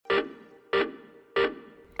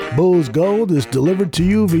Bulls Gold is delivered to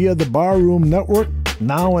you via the Barroom Network,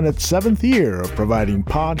 now in its 7th year of providing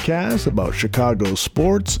podcasts about Chicago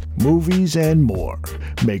sports, movies, and more.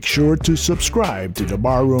 Make sure to subscribe to the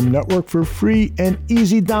Barroom Network for free and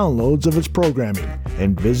easy downloads of its programming,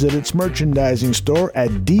 and visit its merchandising store at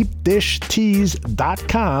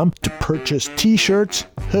deepdishtees.com to purchase t-shirts,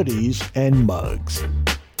 hoodies, and mugs.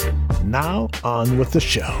 Now, on with the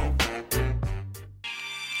show.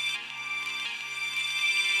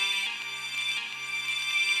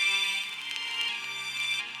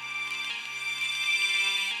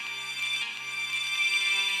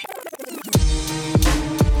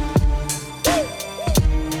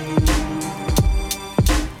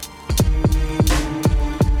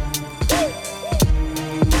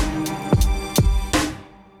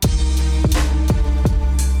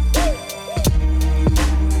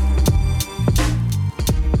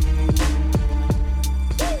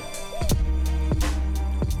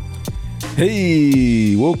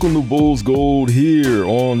 Hey, welcome to Bulls Gold here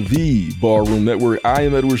on the Barroom Network. I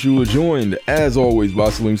am Edward Shula, joined as always by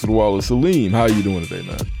Salim Sudawala. Salim, how are you doing today,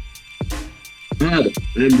 man? Good.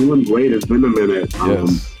 I'm doing great. It's been a minute.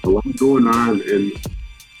 Yes. A lot going on in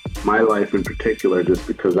my life in particular, just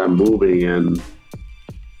because I'm moving and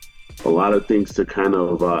a lot of things to kind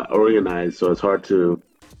of organize. So it's hard to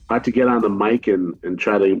get on the mic and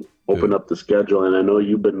try to open up the schedule. And I know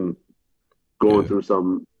you've been going through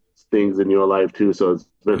some things in your life too, so it's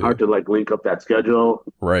been hard to link up that schedule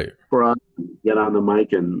for us, get on the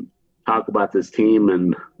mic and talk about this team.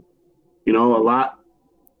 And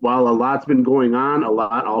while a lot's been going on, a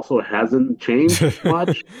lot also hasn't changed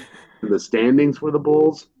much in the standings for the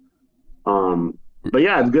Bulls. But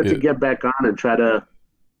yeah, it's good to get back on and try to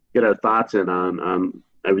get our thoughts in on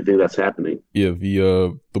everything that's happening.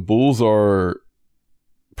 The Bulls are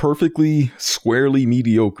perfectly squarely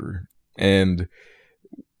mediocre, and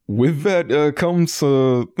with that comes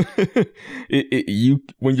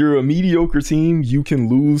when you're a mediocre team, you can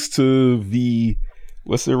lose to the,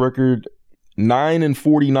 what's their record,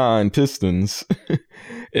 9-49 Pistons,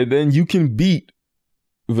 and then you can beat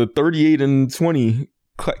the 38-20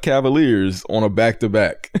 Cavaliers on a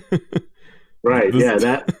back-to-back. Right? Yeah,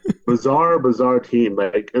 that bizarre team.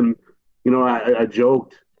 I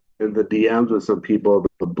joked in the DMs with some people.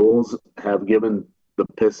 The Bulls have given the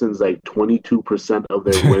Pistons 22% of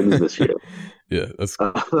their wins this year. Yeah, that's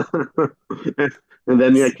and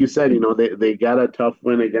then like you said, they got a tough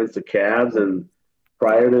win against the Cavs, and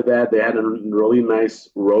prior to that they had a really nice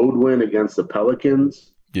road win against the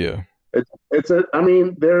Pelicans. Yeah. They're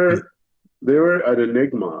an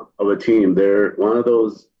enigma of a team. They're one of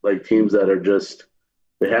those teams that are just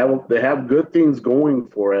they have good things going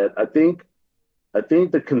for it. I think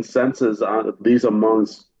the consensus on, at least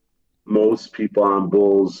amongst most people on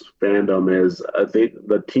Bulls fandom, is I think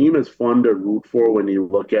the team is fun to root for when you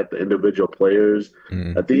look at the individual players.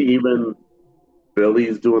 I think even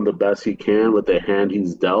Billy's doing the best he can with the hand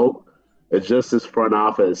he's dealt. It's just his front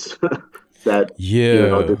office that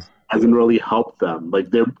that hasn't really helped them.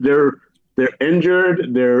 They're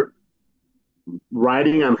injured. They're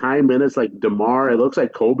riding on high minutes like DeMar. It looks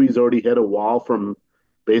like Kobe's already hit a wall from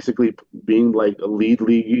basically being a lead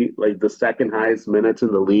the second highest minutes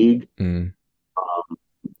in the league. And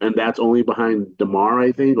that's only behind DeMar,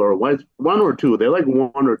 I think, or one or two. They're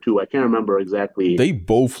one or two. I can't remember exactly. They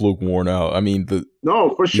both look worn out. I mean,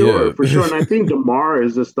 no, for sure. And I think DeMar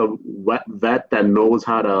is just a vet that knows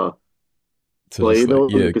how to play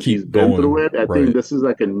those because he's been through it. I think this is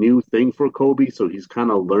a new thing for Kobe, so he's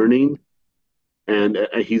kind of learning, and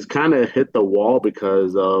he's kind of hit the wall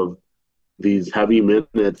because of these heavy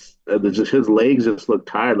minutes. His legs just look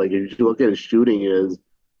tired. If you look at his shooting, is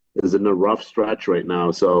in a rough stretch right now.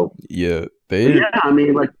 So I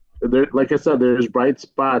mean, like I said, there's bright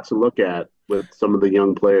spots to look at with some of the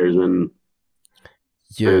young players and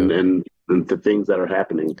the things that are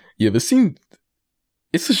happening. Yeah,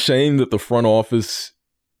 it's a shame that the front office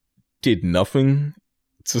did nothing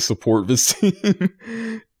to support this team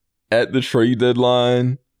at the trade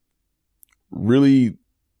deadline. Really,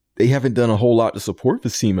 they haven't done a whole lot to support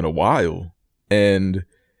this team in a while. And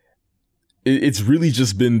it's really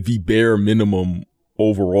just been the bare minimum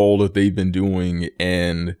overall that they've been doing.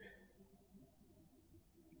 And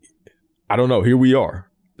I don't know, here we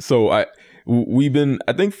are. So I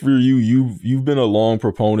think for you've been a long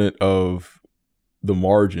proponent of the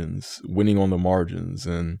margins, winning on the margins.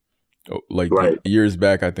 And years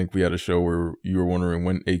back, I think we had a show where you were wondering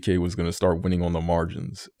when AK was going to start winning on the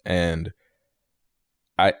margins. And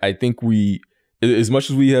I think as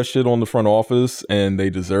much as we have shit on the front office, and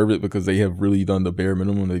they deserve it because they have really done the bare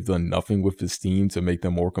minimum, they've done nothing with this team to make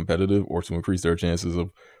them more competitive or to increase their chances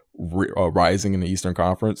of rising in the Eastern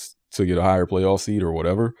Conference to get a higher playoff seed or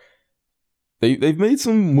whatever. They've made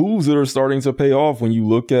some moves that are starting to pay off. When you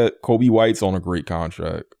look at Kobe White's on a great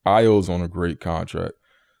contract, Io's on a great contract,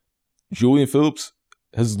 Julian Phillips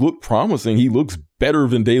has looked promising. He looks better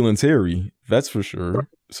than Dalen Terry, that's for sure.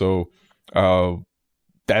 So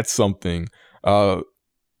that's something.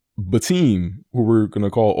 Bitim, who we're going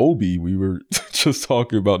to call Obi, we were just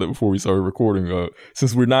talking about that before we started recording.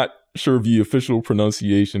 Since we're not sure of the official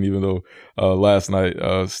pronunciation, even though last night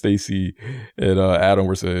Stacy and Adam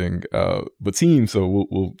were saying Bitim, so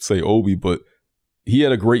we'll say Obi. But he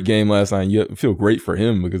had a great game last night. You feel great for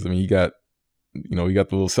him because, I mean, he got the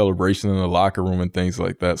little celebration in the locker room and things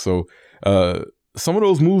like that. So some of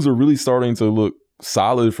those moves are really starting to look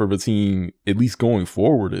solid for the team, at least going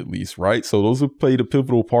forward, at least, right? So those have played a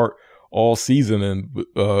pivotal part all season, and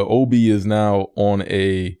Obi is now on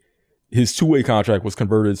his two-way contract was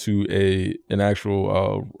converted to an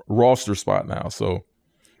actual roster spot now. So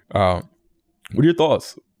what are your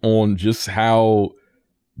thoughts on just how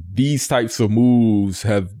these types of moves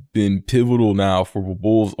have been pivotal now for the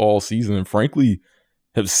Bulls all season, and frankly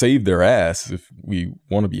have saved their ass, if we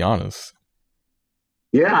want to be honest?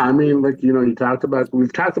 Yeah, I mean, like, we've talked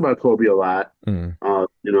about Kobe a lot.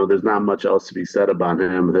 There's not much else to be said about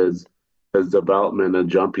him. His development and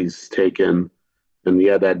jump he's taken, and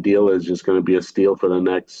yeah, that deal is just going to be a steal for the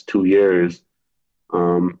next 2 years.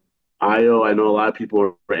 Io, I know a lot of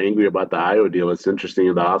people were angry about the Io deal. It's interesting,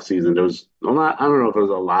 in the offseason, there was I don't know if it was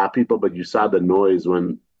a lot of people, but you saw the noise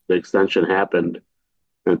when the extension happened.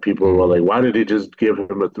 And people were like, why did he just give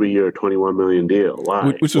him a 3-year, $21 million deal?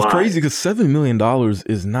 Why? Which was crazy, because $7 million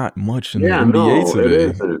is not much in the NBA today.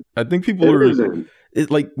 It isn't. I think people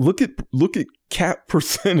look at cap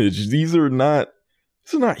percentage. These are not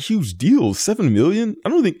huge deals. $7 million? I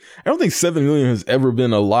don't think $7 million has ever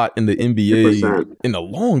been a lot in the NBA 2% in a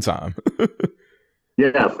long time.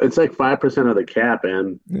 Yeah, it's like 5% of the cap,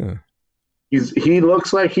 and he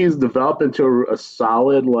looks like he's developed into a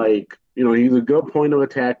solid, like, he's a good point of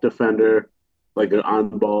attack defender, like an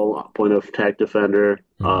on-ball point of attack defender,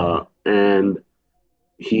 and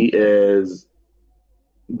he is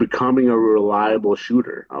becoming a reliable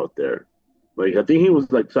shooter out there. Like, I think he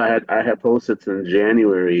was like, so I had posted in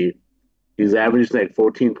January, he's averaging like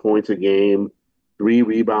 14 points a game, 3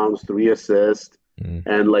 rebounds, 3 assists,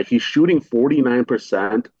 and like he's shooting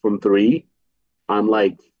 49% from 3 on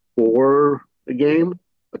like 4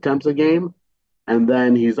 attempts a game. And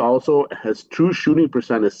then he's also his true shooting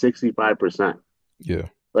percent is 65%. Yeah,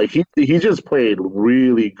 like he just played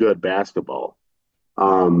really good basketball.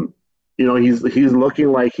 He's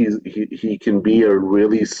looking like he can be a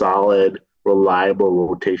really solid, reliable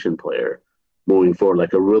rotation player moving forward,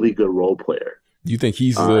 like a really good role player. Do you think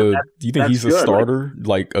he's a starter,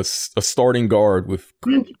 like a starting guard with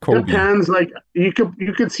Kobe? Depends. Like you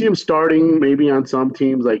could see him starting maybe on some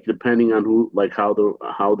teams, like depending on who, like how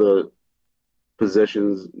the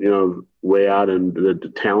positions, weigh out and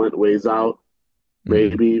the talent weighs out,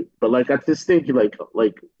 maybe. But like I just think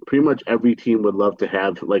like pretty much every team would love to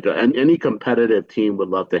have, like any competitive team would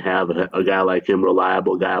love to have a guy like him,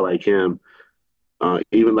 reliable guy like him,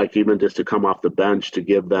 even just to come off the bench to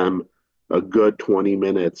give them a good 20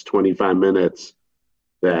 minutes, 25 minutes,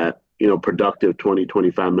 that, productive 20,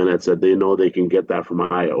 25 minutes that they know they can get that from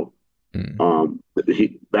Io.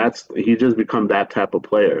 He just become that type of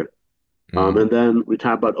player. And then we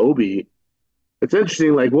talk about Obi. It's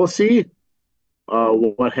interesting. Like, we'll see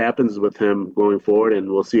what happens with him going forward, and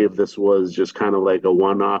we'll see if this was just kind of like a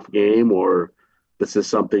one-off game or this is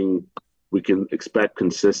something we can expect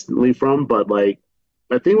consistently from. But like,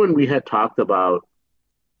 I think when we had talked about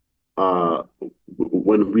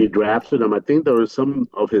when we drafted him, I think there was some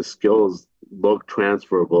of his skills look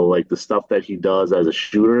transferable, like the stuff that he does as a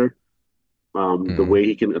shooter, the way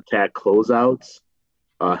he can attack closeouts.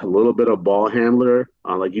 A little bit of ball handler,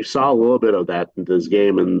 like you saw a little bit of that in this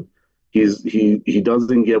game, and he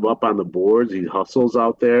doesn't give up on the boards. He hustles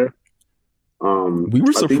out there. We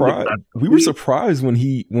were surprised. We were surprised when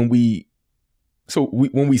we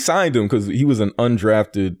signed him, because he was an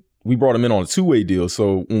undrafted. We brought him in on a 2-way deal.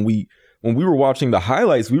 So when we were watching the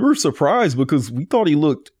highlights, we were surprised because we thought he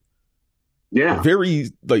looked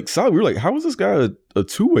very like solid. We were like, how is this guy a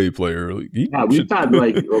 2-way player? Like, we thought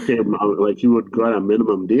like, okay, like he would go on a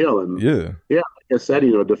minimum deal, and like I said,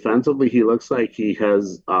 defensively he looks like he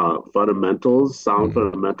has fundamentals, sound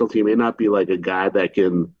fundamentals. He may not be like a guy that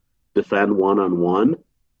can defend one-on-one,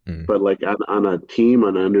 but like on a team,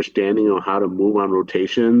 an understanding of how to move on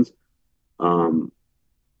rotations,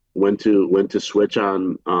 when to switch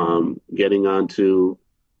on, getting onto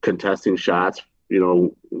contesting shots.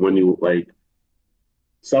 When you like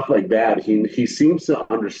stuff like that. He seems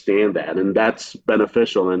to understand that, and that's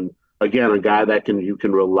beneficial. And again, a guy that you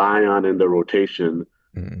can rely on in the rotation.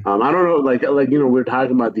 Mm, I don't know, we're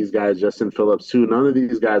talking about these guys, Justin Phillips too. None of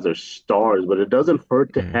these guys are stars, but it doesn't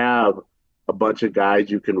hurt to mm, have a bunch of guys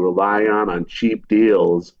you can rely on cheap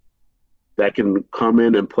deals that can come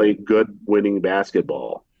in and play good winning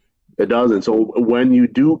basketball. It doesn't. So when you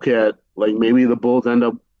do get like maybe the Bulls end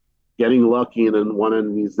up getting lucky and then one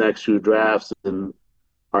of these next two drafts and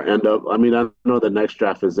or end up. I mean, I know the next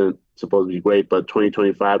draft isn't supposed to be great, but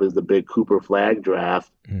 2025 is the big Cooper Flag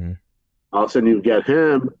draft. mm. All of a sudden, you get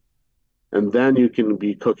him, and then you can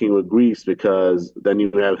be cooking with grease because then you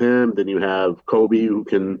have him, then you have Kobe who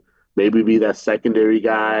can maybe be that secondary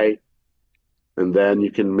guy, and then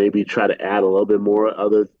you can maybe try to add a little bit more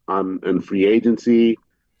other on in free agency,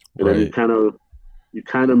 and then Right. you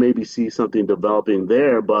kind of maybe see something developing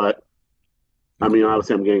there. But I mean,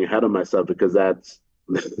 obviously, I'm getting ahead of myself because that's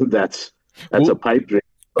a Well, pipe dream.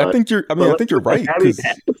 I But think you're. I mean, I but think you're like right having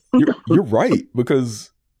because you're right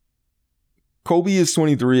because Kobe is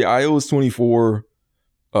 23, Io is 24,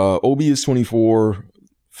 Obi is 24,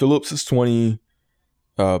 Phillips is 20,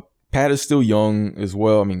 uh, Pat is still young as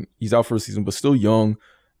well. I mean, he's out for a season, but still young.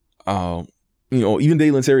 Even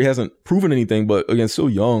Dalen Terry hasn't proven anything, but again, still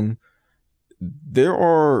young. There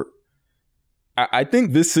are. I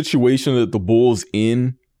think this situation that the Bulls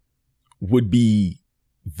in would be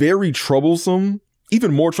very troublesome,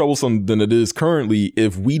 even more troublesome than it is currently,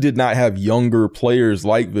 if we did not have younger players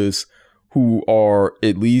like this who are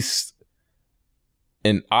at least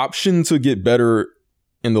an option to get better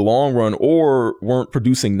in the long run or weren't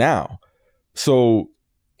producing now. So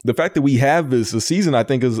the fact that we have this season, I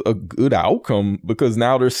think, is a good outcome because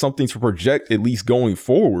now there's something to project at least going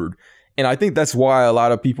forward. And I think that's why a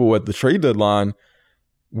lot of people at the trade deadline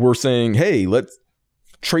were saying, hey, let's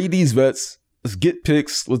trade these vets. Let's get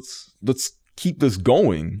picks. Let's keep this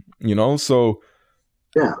going, So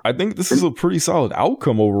yeah, I think this is a pretty solid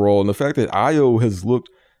outcome overall. And the fact that Io has looked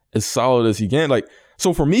as solid as he can,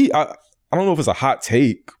 so for me, I don't know if it's a hot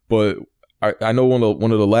take, but I know one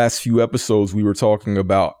of the last few episodes we were talking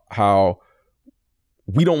about how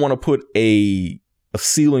we don't want to put a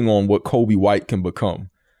ceiling on what Kobe White can become.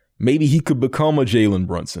 Maybe he could become a Jalen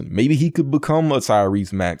Brunson. Maybe he could become a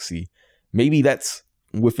Tyrese Maxey. Maybe that's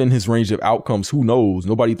within his range of outcomes. Who knows?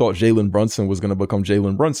 Nobody thought Jalen Brunson was going to become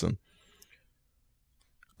Jalen Brunson.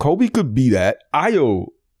 Kobe could be that. Io,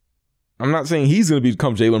 I'm not saying he's going to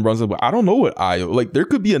become Jalen Brunson, but I don't know what Io. There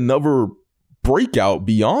could be another breakout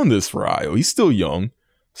beyond this for Io. He's still young,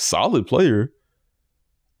 solid player.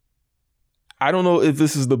 I don't know if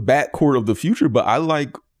this is the backcourt of the future, but I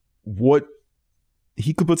like what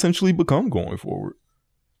he could potentially become going forward.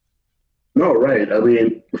 no, right. I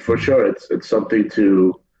mean, for sure, it's something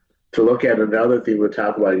to look at. Another thing we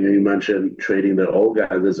talk about, you mentioned trading the old guys.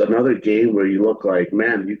 There's another game where you look like,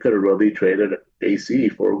 man, you could have really traded AC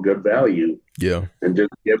for good value. Yeah. And just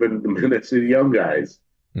given the minutes to the young guys.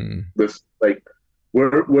 Mm. This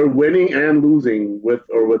we're winning and losing with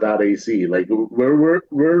or without AC.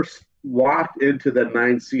 We're locked into the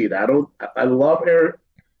 9th seed. I love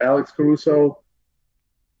Alex Caruso.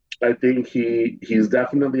 I think he's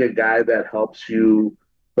definitely a guy that helps you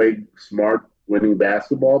play smart winning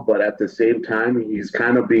basketball, but at the same time he's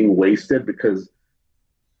kind of being wasted because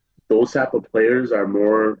those type of players are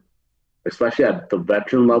more, especially at the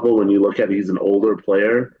veteran level, when you look at he's an older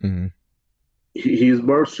player, he's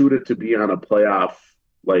more suited to be on a playoff,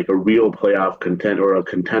 like a real playoff contender or a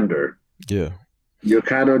contender. Yeah. You're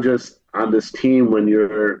kind of just on this team when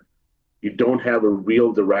you don't have a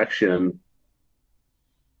real direction.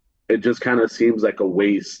 It just kind of seems like a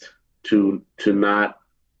waste to not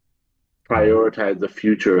prioritize the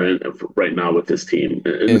future right now with this team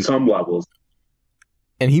in some levels.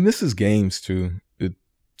 And he misses games too. It's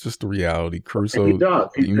just the reality. Caruso, he does.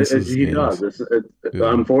 He does.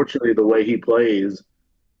 Unfortunately, the way he plays,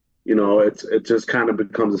 it just kind of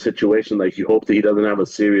becomes a situation like you hope that he doesn't have a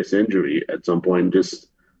serious injury at some point. Just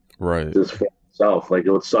for himself. It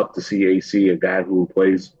would suck to see AC, a guy who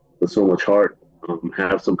plays with so much heart,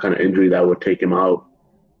 have some kind of injury that would take him out.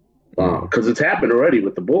 Because it's happened already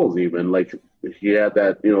with the Bulls. Even he had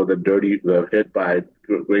that, the hit by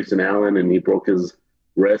Grayson Allen, and he broke his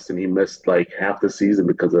wrist, and he missed half the season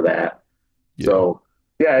because of that. Yeah. So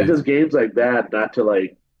it's just games like that. Not to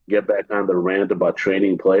get back on the rant about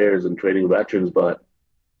training players and training veterans, but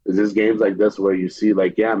it's just games like this where you see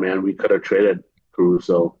yeah, man, we could have traded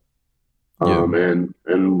Caruso, and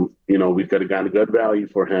we could have gotten a good value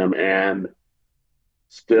for him and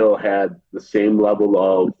still had the same level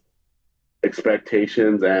of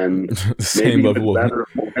expectations and same level of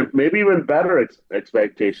maybe even better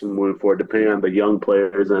expectations moving forward, depending on the young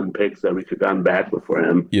players and picks that we could have gotten back with for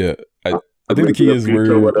him. Yeah, I think the key is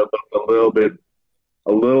future where would have looked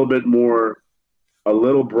a little bit more, a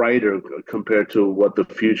little brighter compared to what the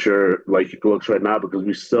future looks right now, because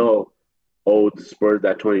we still owe the Spurs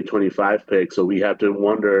that 2025 pick, so we have to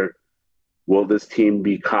wonder, will this team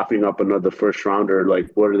be coughing up another first rounder? Like,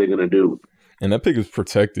 what are they going to do? And that pick is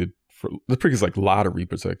protected. The pick is like lottery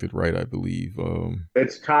protected, right? I believe.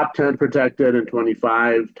 It's top 10 protected in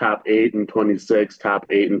 25, top 8 in 26, top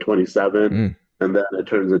 8 in 27, and then it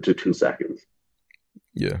turns into 2 seconds.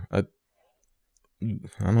 Yeah, I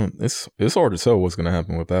don't. It's hard to tell what's going to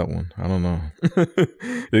happen with that one. I don't know.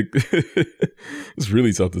 It's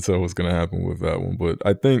really tough to tell what's going to happen with that one. But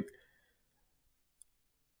I think,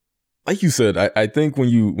 like you said, I think when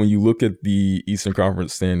you look at the Eastern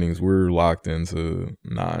Conference standings, we're locked into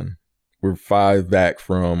 9. We're 5 back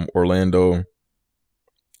from Orlando,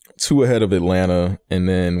 2 ahead of Atlanta, and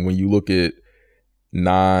then when you look at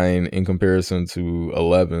 9 in comparison to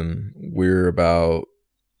 11, we're about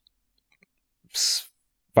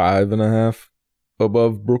 5.5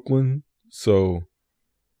 above Brooklyn. So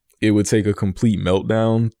it would take a complete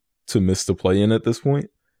meltdown to miss the play-in at this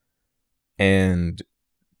point. And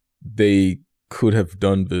they could have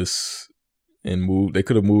done this and moved. They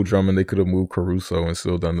could have moved Drummond. They could have moved Caruso and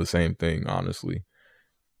still done the same thing. Honestly,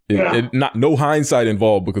 no hindsight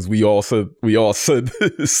involved, because we all said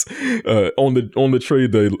this on the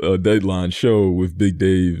trade deadline show with Big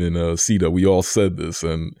Dave and Cita. We all said this,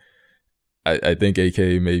 and I think AK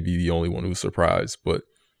may be the only one who's surprised, but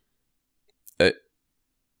I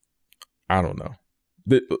don't know.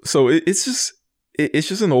 So it's just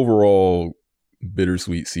an overall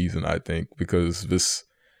bittersweet season, I think, because this,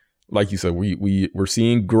 like you said, we're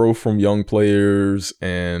seeing growth from young players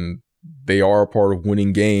and they are a part of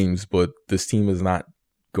winning games, but this team is not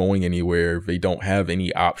going anywhere. They don't have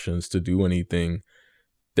any options to do anything.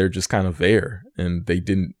 They're just kind of there, and they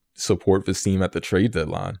didn't support this team at the trade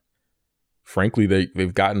deadline. Frankly,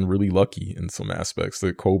 they've gotten really lucky in some aspects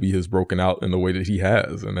that Kobe has broken out in the way that he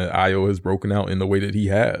has, and that Ayo has broken out in the way that he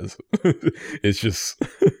has. It's just,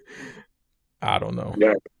 I don't know.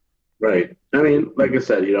 Yeah, right. I mean, like I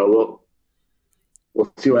said, we'll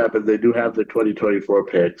see what happens. They do have the 2024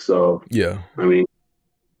 pick, so yeah. I mean,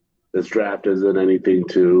 this draft isn't anything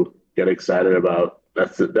to get excited about.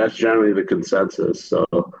 That's generally the consensus. So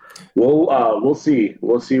we'll see.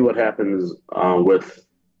 We'll see what happens with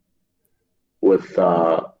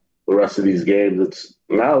the rest of these games. It's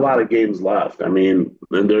not a lot of games left. I mean,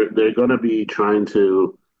 and they're going to be trying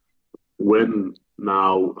to win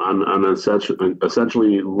now on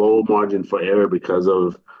essentially low margin for error because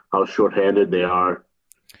of how shorthanded they are.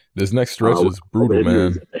 This next stretch is brutal,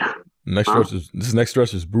 man. This next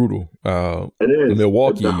stretch is brutal. It is.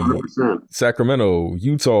 Milwaukee, it's 100%. Sacramento,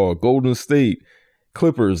 Utah, Golden State,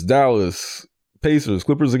 Clippers, Dallas, Pacers,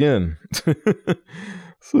 Clippers again.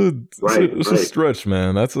 It's a stretch,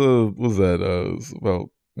 man. That's what's that? It's about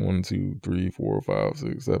 1, 2, 3, 4, 5,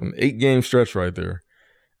 6, 7, 8 game stretch right there.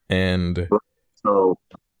 And so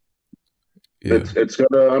it's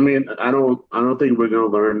gonna. I mean, I don't think we're gonna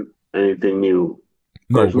learn anything new.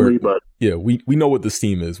 Personally, but we know what this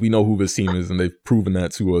team is. We know who this team is, and they've proven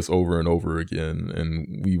that to us over and over again.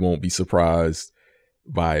 And we won't be surprised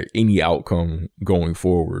by any outcome going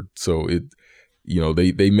forward. So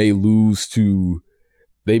they may lose to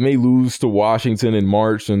Washington in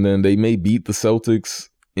March, and then they may beat the Celtics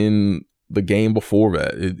in the game before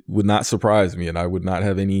that. It would not surprise me, and I would not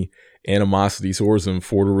have any animosity towards them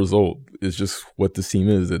for the result. It's just what this team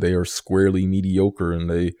is, that they are squarely mediocre,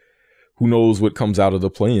 and who knows what comes out of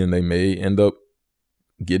the play-in. They may end up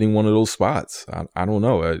getting one of those spots. I don't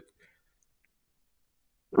know. I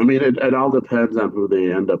mean, it all depends on who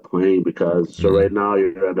they end up playing, because right now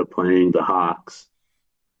you end up playing the Hawks,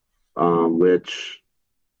 which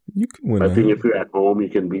you can win. I think if you're at home, you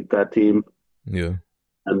can beat that team. Yeah.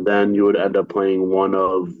 And then you would end up playing one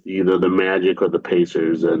of either the Magic or the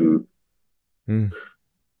Pacers. And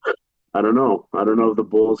I don't know. I don't know if the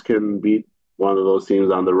Bulls can beat one of those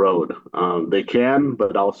teams on the road. They can,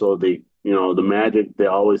 but also the Magic, they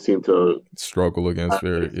always seem to struggle against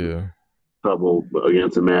trouble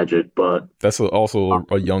against the Magic. But that's also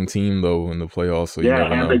a young team though in the playoffs. So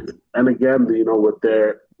and again,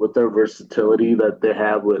 with their versatility that they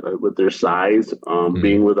have with their size,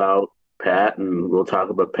 being without Pat, and we'll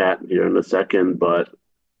talk about Pat here in a second, but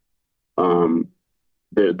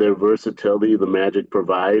their versatility the Magic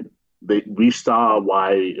provide, we saw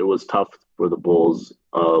why it was tough for the Bulls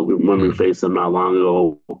when we faced them not long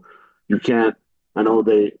ago. You can't. I know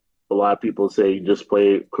a lot of people say just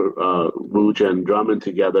play Vooch and Drummond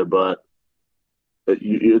together, but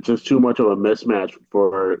it's just too much of a mismatch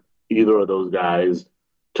for either of those guys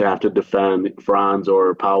to have to defend Franz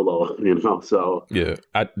or Paolo, so. Yeah,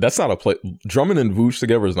 that's not a play. Drummond and Vooch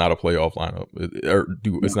together is not a playoff lineup.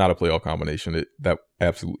 It's not a playoff combination. That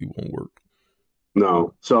absolutely won't work.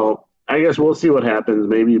 No. So I guess we'll see what happens.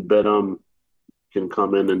 Maybe Bitim can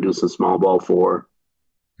come in and do some small ball four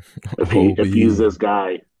if he's this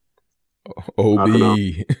guy. OB.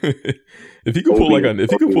 If he could pull like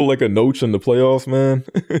a Noach in the playoffs, man.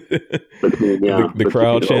 the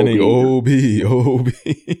crowd chanting OB.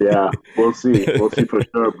 Yeah, we'll see for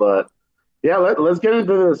sure. But yeah, let's get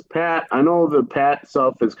into this Pat. I know the Pat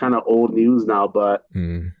stuff is kind of old news now, but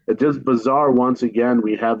it's just bizarre. Once again,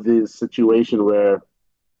 we have this situation where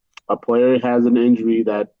a player has an injury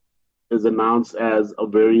that is announced as a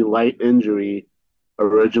very light injury.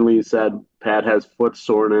 Originally said Pat has foot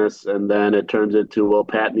soreness, and then it turns into, well,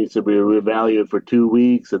 Pat needs to be reevaluated for 2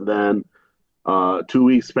 weeks, and then 2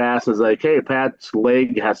 weeks pass, is like, hey, Pat's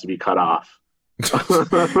leg has to be cut off.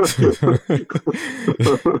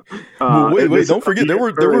 Wait! Don't forget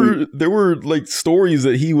there were like stories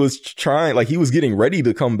that he was trying, like he was getting ready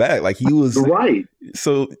to come back, like he was right.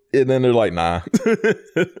 So and then they're like, nah,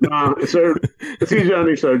 sir, it's easy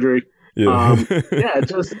under surgery. Yeah,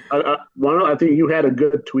 it's just I think you had a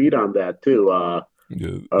good tweet on that too. A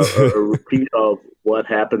repeat of what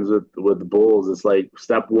happens with the Bulls. It's like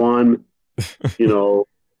step one,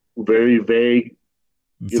 very vague,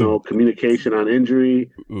 communication on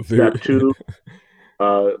injury. Step two,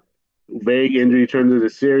 vague injury turns into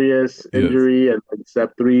serious injury, and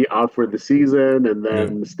step three, out for the season, and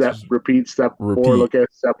then repeat step four, look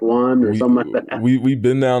at step one or something like that. We've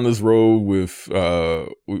been down this road with I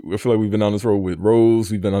feel like we've been down this road with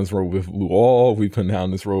Rose, we've been on this road with Luol, we've been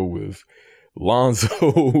down this road with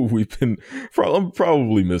Lonzo. We've been I'm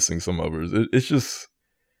probably missing some others. It's just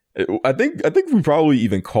I think we probably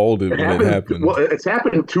even called it when it happened. Well, it's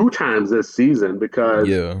happened 2 times this season because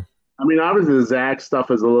I mean, obviously the Zach stuff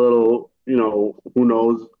is a little, who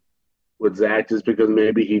knows with Zach, just because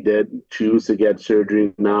maybe he did choose to get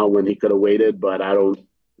surgery now when he could have waited, but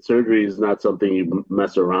surgery is not something you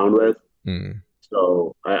mess around with.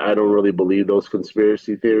 So I don't really believe those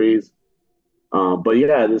conspiracy theories. But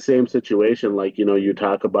yeah, the same situation, like, you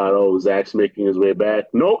talk about, Zach's making his way back.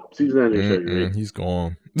 Nope, season-ending surgery. He's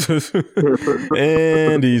gone.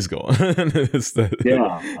 And he's gone.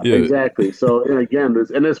 Yeah, exactly. So, and again,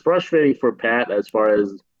 it's frustrating for Pat as far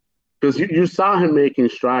as, because you saw him making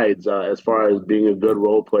strides as far as being a good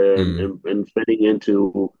role player and fitting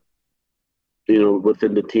into,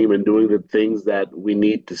 within the team and doing the things that we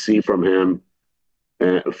need to see from him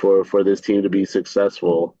for this team to be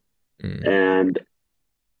successful. And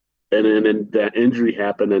then that injury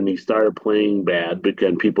happened and he started playing bad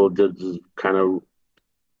because people just kind of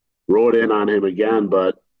rode in on him again,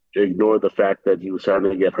 but ignored the fact that he was starting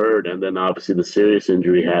to get hurt. And then obviously the serious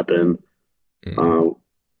injury happened. We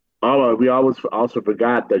always also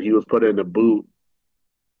forgot that he was put in a boot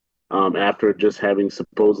after just having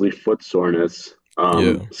supposedly foot soreness.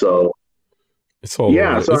 So it's all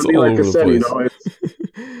so I mean, like I said,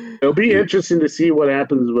 it'll be interesting to see what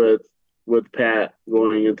happens with Pat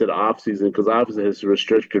going into the offseason, because obviously his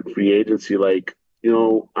restricted free agency, like,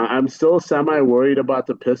 I'm still semi-worried about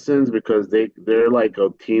the Pistons because they're like a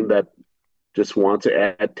team that just wants to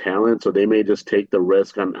add talent, so they may just take the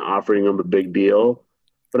risk on offering him a big deal.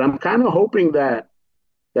 But I'm kind of hoping that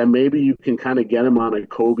maybe you can kind of get him on a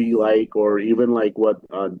Kobe-like, or even like what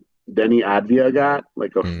Denny Advia got,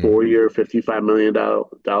 like a 4-year, $55 million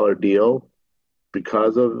deal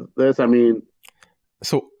because of this. I mean,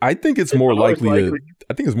 so I think it's more likely that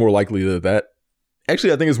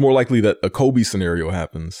actually, I think it's more likely that a Kobe scenario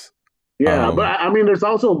happens. Yeah, but I mean, there's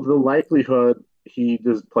also the likelihood he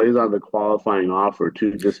just plays on the qualifying offer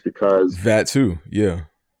too, just because that too. Yeah,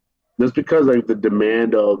 just because like the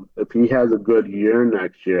demand of, if he has a good year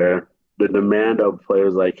next year, the demand of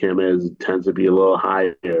players like him tends to be a little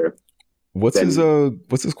higher. What's his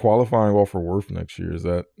qualifying offer worth next year? Is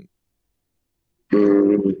that?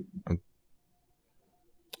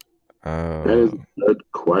 That is a good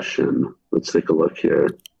question. Let's take a look here.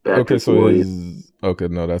 That's his.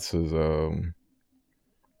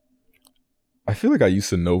 I feel like I used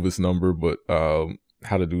to know this number, but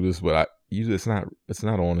how to do this, but it's not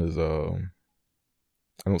on his. I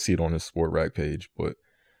don't see it on his Sport Rack page, but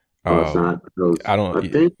it's not. I don't. I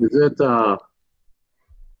think is it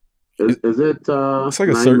it's like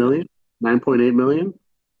 9 million? 9.8 million?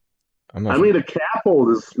 I mean, the cap hold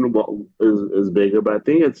is bigger, but I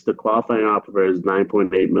think it's the qualifying offer is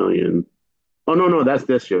 9.8 million. Oh no, that's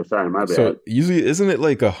this year. Sorry, my bad. So usually, isn't it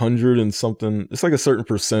like 100 and something? It's like a certain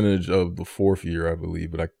percentage of the fourth year, I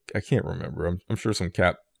believe, but I can't remember. I'm sure some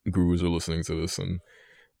cap gurus are listening to this and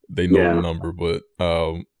they know the number, but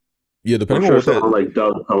yeah, depending on what that, like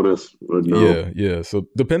Doug Otis would know. Yeah. So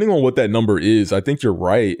depending on what that number is, I think you're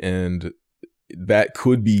right, and that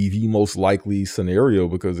could be the most likely scenario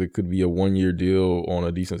because it could be a 1-year deal on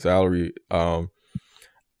a decent salary. I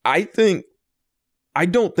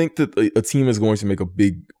don't think that a team is going to make a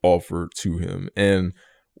big offer to him, and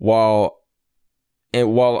while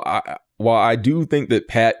I do think that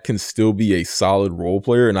Pat can still be a solid role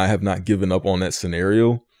player, and I have not given up on that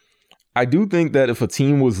scenario. I do think that if a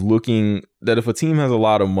team has a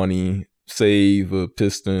lot of money, say the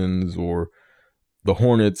Pistons or the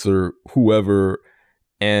Hornets or whoever,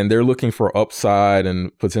 and they're looking for upside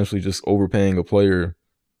and potentially just overpaying a player,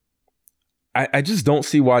 I just don't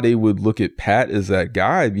see why they would look at Pat as that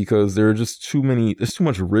guy, because there's too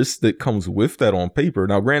much risk that comes with that on paper.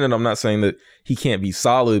 Now, granted, I'm not saying that he can't be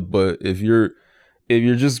solid, but if you're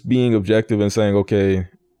just being objective and saying, okay,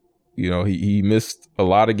 he missed a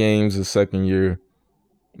lot of games his second year,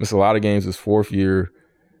 missed a lot of games his fourth year.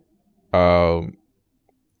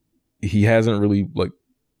 He hasn't really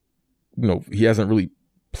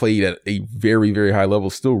played at a very, very high level,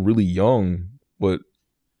 still really young, but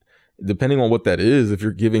depending on what that is, if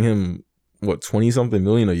you're giving him 20-something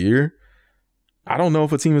million a year, I don't know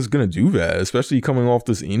if a team is going to do that, especially coming off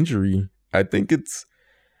this injury. I think it's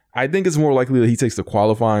more likely that he takes the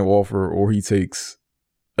qualifying offer, or he takes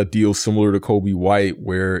a deal similar to Kobe White,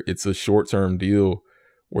 where it's a short-term deal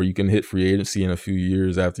where you can hit free agency in a few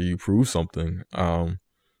years after you prove something. And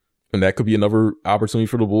that could be another opportunity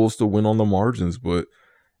for the Bulls to win on the margins. But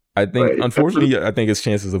I think, unfortunately, I think his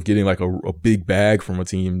chances of getting like a big bag from a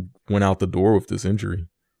team went out the door with this injury.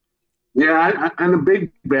 Yeah, and a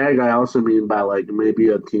big bag, I also mean by like maybe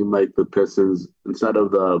a team like the Pistons, instead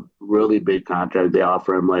of the really big contract, they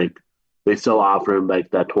still offer him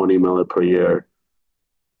like that $20 million per year.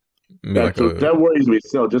 That worries me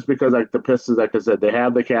still, just because like the Pistons, like I said, they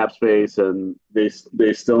have the cap space and they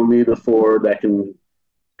still need a forward that can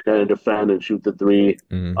kind of defend and shoot the three.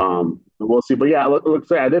 Mm-hmm. We'll see. But yeah, let's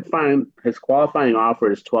say I did find his qualifying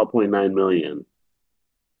offer is $12.9 million.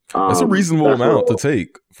 That's a reasonable amount to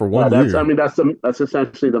take for 1 year. I mean, that's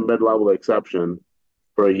essentially the mid-level exception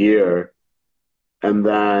for a year, and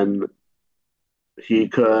then he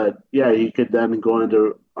could then go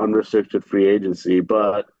into unrestricted free agency.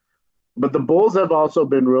 But the Bulls have also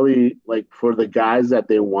been really, like, for the guys that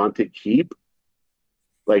they want to keep,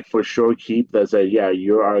 like for sure keep, that say, yeah,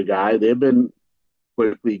 you're our guy. They've been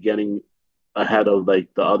quickly getting ahead of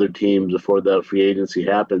like the other teams before the free agency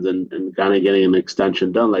happens, and kind of getting an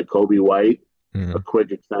extension done. Like Kobe White, a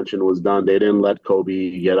quick extension was done. They didn't let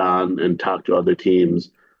Kobe get on and talk to other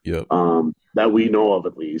teams. Yep. That we know of,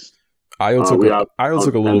 at least. Ayo took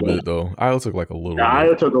a little bit though. Ayo took like a little bit.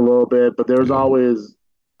 Ayo took a little bit, but there's always,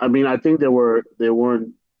 I mean, I think they weren't, I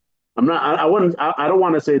don't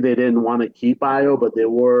want to say they didn't want to keep Ayo, but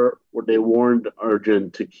they weren't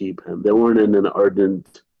urgent to keep him. They weren't in an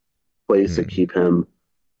urgent place to keep him.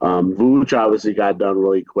 Vooch obviously got done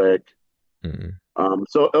really quick.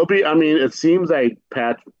 So it'll be, I mean, it seems like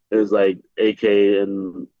Pat is like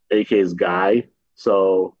AK's guy.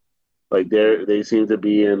 So like they seem to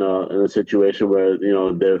be in a situation where,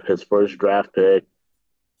 they're his first draft pick.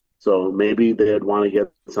 So maybe they'd want to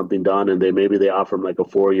get something done, and maybe they offer him like a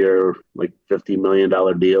 4-year, like $50 million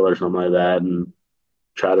deal or something like that, and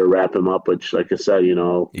try to wrap him up, which, like I said,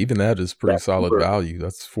 even that is pretty solid value.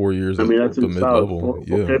 That's 4 years. I mean, that's the mid-level.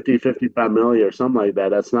 50-55 million or something like that.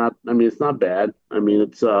 That's not, I mean, it's not bad. I mean,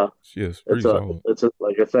 it's solid.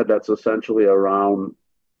 Like I said, that's essentially around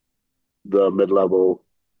the mid-level,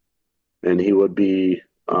 and he would be,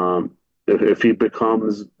 if he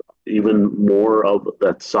becomes even more of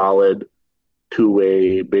that solid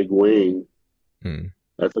two-way big wing,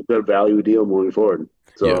 that's a good value deal moving forward.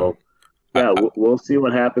 So we'll see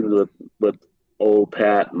what happens with old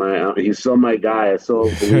Pat. He's still my guy. I still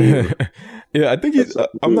believe. I think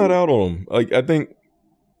I'm not out on him. Like, I think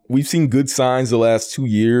we've seen good signs the last 2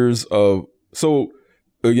 years of. So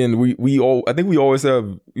again, we always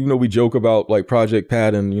have, we joke about like Project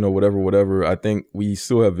Pat and whatever. I think we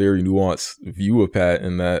still have very nuanced view of Pat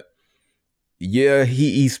in that. Yeah,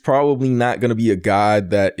 he's probably not going to be a guy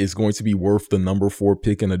that is going to be worth the number 4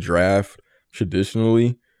 pick in a draft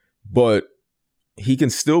traditionally, but he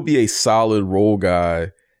can still be a solid role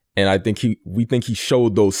guy. And I think we think he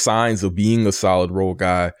showed those signs of being a solid role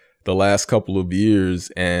guy the last couple of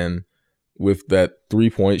years. And with that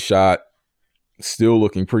 3-point shot, still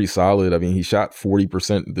looking pretty solid. I mean, he shot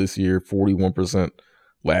 40% this year, 41%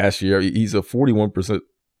 last year. He's a 41%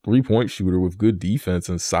 3-point shooter with good defense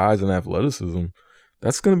and size and athleticism.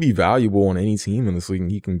 That's going to be valuable on any team in this league.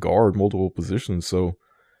 He can guard multiple positions. So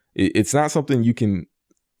it's not something you can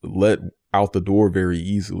let out the door very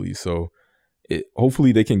easily. So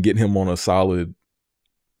hopefully they can get him on a solid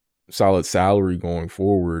salary going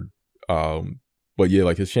forward. But yeah,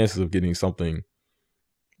 like his chances of getting something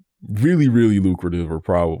really, really lucrative are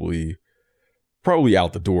probably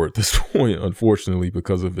out the door at this point, unfortunately,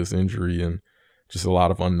 because of this injury and just a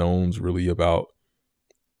lot of unknowns really about,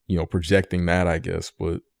 projecting that, I guess.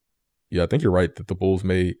 But yeah, I think you're right that the Bulls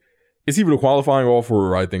it's either a qualifying offer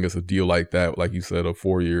or I think it's a deal like that, like you said, a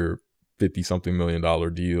 4-year, $50-something million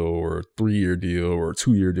deal or a 3-year deal or a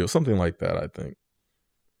 2-year deal, something like that, I think.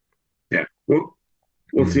 Yeah.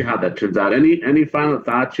 We'll see how that turns out. Any final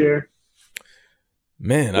thoughts here?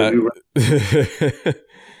 Man,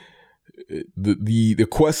 the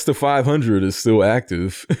quest to 500 is still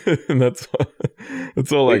active, and that's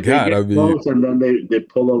all I got. I mean, close and then they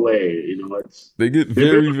pull away. They get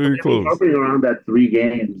very, very close. Hovering around that 3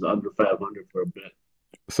 games under 500 for a bit.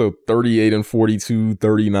 So 38 and 42,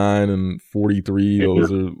 39 and 43.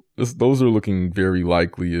 Yeah. Those are looking very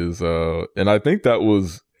likely. And I think that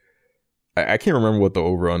was. I can't remember what the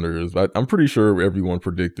over-under is, but I'm pretty sure everyone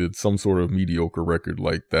predicted some sort of mediocre record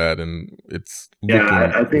like that, and it's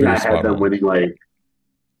I think I had them winning like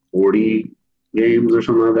 40 games or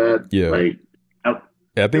something like that. Yeah,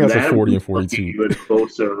 I think I said 40 and 42. Even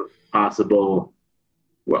closer possible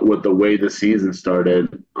with the way the season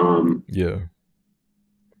started. Yeah.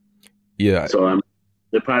 So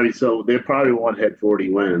they probably won't hit 40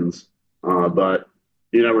 wins, but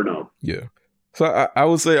you never know. Yeah. So I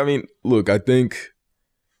would say, I mean, look, I think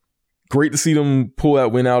great to see them pull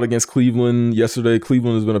that win out against Cleveland yesterday.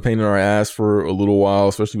 Cleveland has been a pain in our ass for a little while,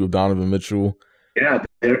 especially with Donovan Mitchell. Yeah,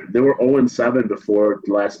 they were 0-7 before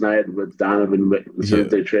last night with Donovan, since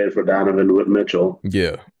they traded for Donovan Mitchell.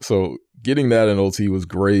 Yeah, so getting that in OT was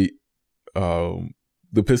great.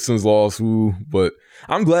 The Pistons lost, but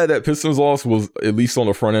I'm glad that Pistons loss was at least on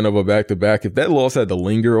the front end of a back-to-back. If that loss had to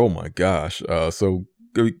linger, oh my gosh. So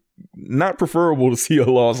not preferable to see a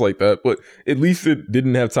loss like that, but at least it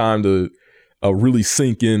didn't have time to really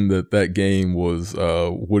sink in that game was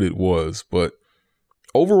what it was. But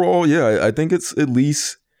overall, yeah, I think it's at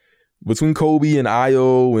least between Kobe and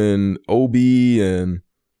Io and OB and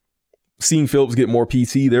seeing Phillips get more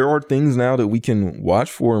PT, there are things now that we can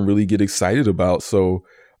watch for and really get excited about. So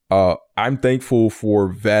I'm thankful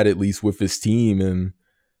for that, at least with this team, and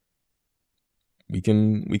we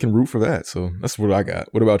can root for that. So that's what I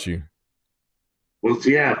got. What about you? Well,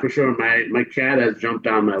 yeah, for sure. My cat has jumped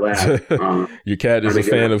on my lap. Your cat is a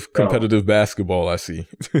fan of competitive basketball, I see.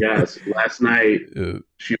 Yes. Last night,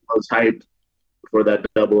 she was hyped for that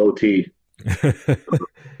double OT.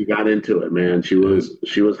 She got into it, man. She was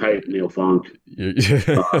hyped, Neil Funk.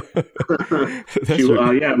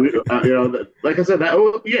 Like I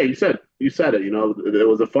said, you said it. It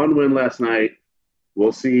was a fun win last night.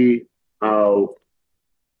 We'll see how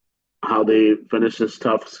they finish this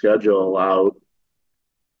tough schedule out,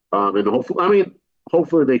 and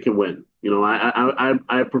hopefully they can win.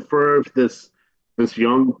 I prefer if this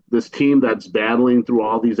team that's battling through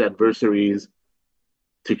all these adversaries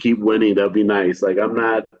to keep winning. That'd be nice. Like I'm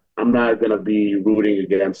not gonna be rooting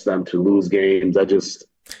against them to lose games.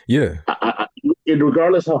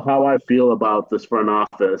 Regardless of how I feel about this front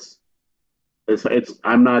office,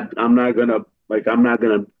 I'm not gonna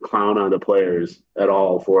clown on the players at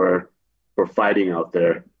all for fighting out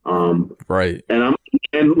there. Right. And I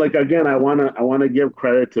wanna give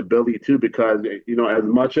credit to Billy too, because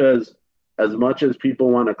as much as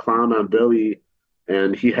people want to clown on Billy,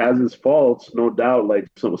 and he has his faults, no doubt, like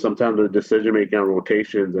sometimes the decision making on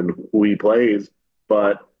rotations and who he plays.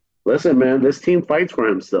 But listen, man, this team fights for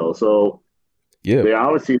him still. So they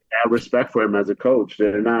obviously have respect for him as a coach.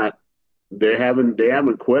 They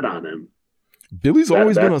haven't quit on him. Billy's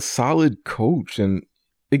always been a solid coach, and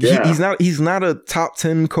he's not a top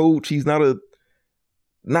 10 coach. He's not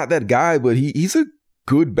that guy, but he's a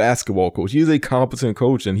good basketball coach. He is a competent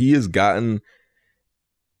coach, and he has gotten.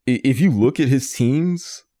 If you look at his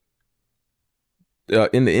teams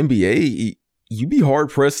in the NBA, you'd be hard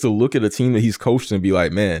pressed to look at a team that he's coached and be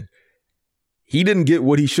like, man, he didn't get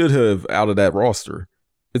what he should have out of that roster.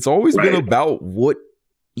 It's always been about what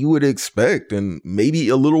you would expect, and maybe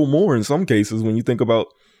a little more in some cases when you think about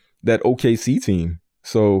that OKC team.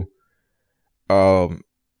 So, on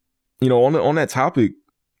that topic,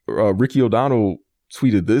 Ricky O'Donnell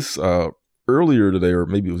tweeted this earlier today, or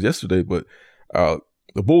maybe it was yesterday, but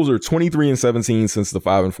The Bulls are 23-17 since the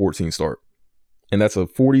 5-14 start. And that's a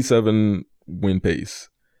 47 win pace.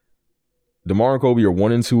 DeMar and Kobe are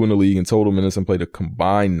 1-2 in the league in total minutes and played a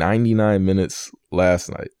combined 99 minutes last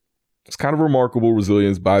night. It's kind of remarkable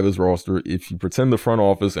resilience by this roster if you pretend the front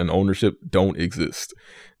office and ownership don't exist.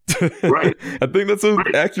 Right. I think that's an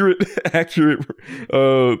accurate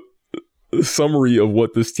summary of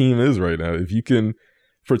what this team is right now. If you can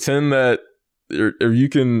pretend that, or you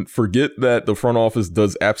can forget that the front office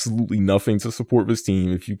does absolutely nothing to support this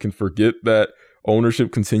team, if you can forget that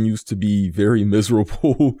ownership continues to be very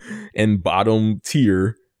miserable and bottom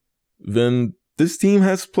tier, then this team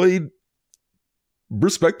has played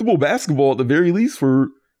respectable basketball at the very least for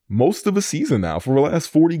most of a season now, for the last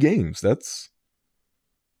 40 games. That's,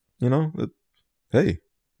 hey,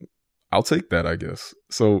 I'll take that, I guess.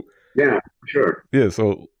 So yeah, sure. Yeah,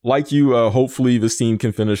 so like you, hopefully this team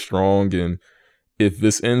can finish strong, and if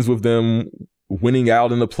this ends with them winning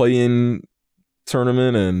out in the play-in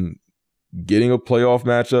tournament and getting a playoff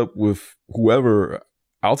matchup with whoever,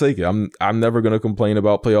 I'll take it. I'm never going to complain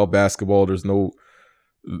about playoff basketball. There's no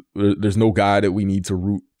guy that we need to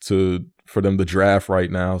root for them to draft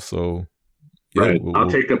right now. So yeah, right. I'll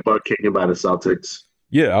take the butt kicking by the Celtics.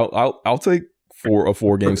 Yeah, I'll take a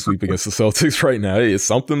 4-game sweep against the Celtics right now. Hey, it's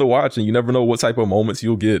something to watch, and you never know what type of moments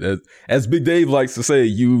you'll get. As Big Dave likes to say,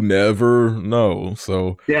 you never know.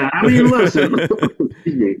 So yeah, I mean, listen,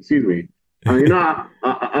 excuse me.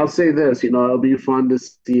 I'll say this. It'll be fun to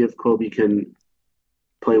see if Kobe can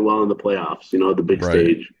play well in the playoffs. The big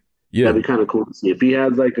stage. Yeah, that'd be kind of cool to see if he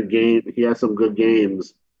has like a game. He has some good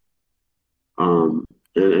games,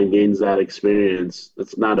 and gains that experience.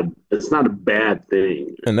 It's not a bad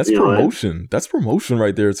thing. And that's promotion. That's promotion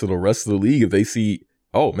right there to the rest of the league. If they see,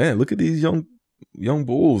 oh man, look at these young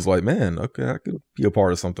Bulls. Like, man, okay, I could be a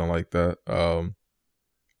part of something like that.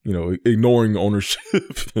 Ignoring ownership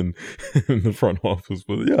in the front office.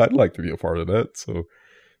 But yeah, I'd like to be a part of that. So,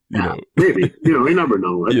 maybe. We never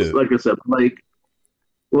know. Like I said,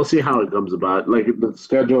 we'll see how it comes about. Like the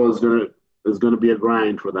schedule is gonna be a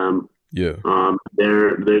grind for them. Yeah.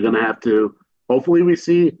 They're gonna have to. Hopefully, we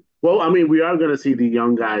see. Well, I mean, we are gonna see the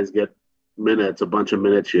young guys get a bunch of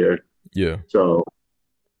minutes here. Yeah. So.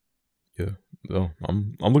 Yeah. No,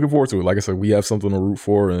 I'm looking forward to it. Like I said, we have something to root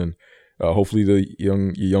for, and hopefully the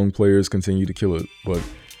young players continue to kill it. But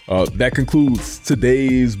that concludes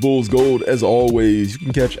today's Bulls Gold. As always, you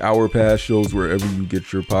can catch our past shows wherever you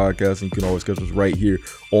get your podcasts, and you can always catch us right here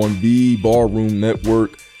on the Barroom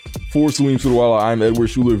Network. For Salim Sudawala, I'm Edward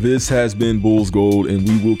Schuler. This has been Bulls Gold, and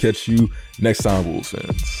we will catch you next time, Bulls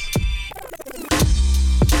fans.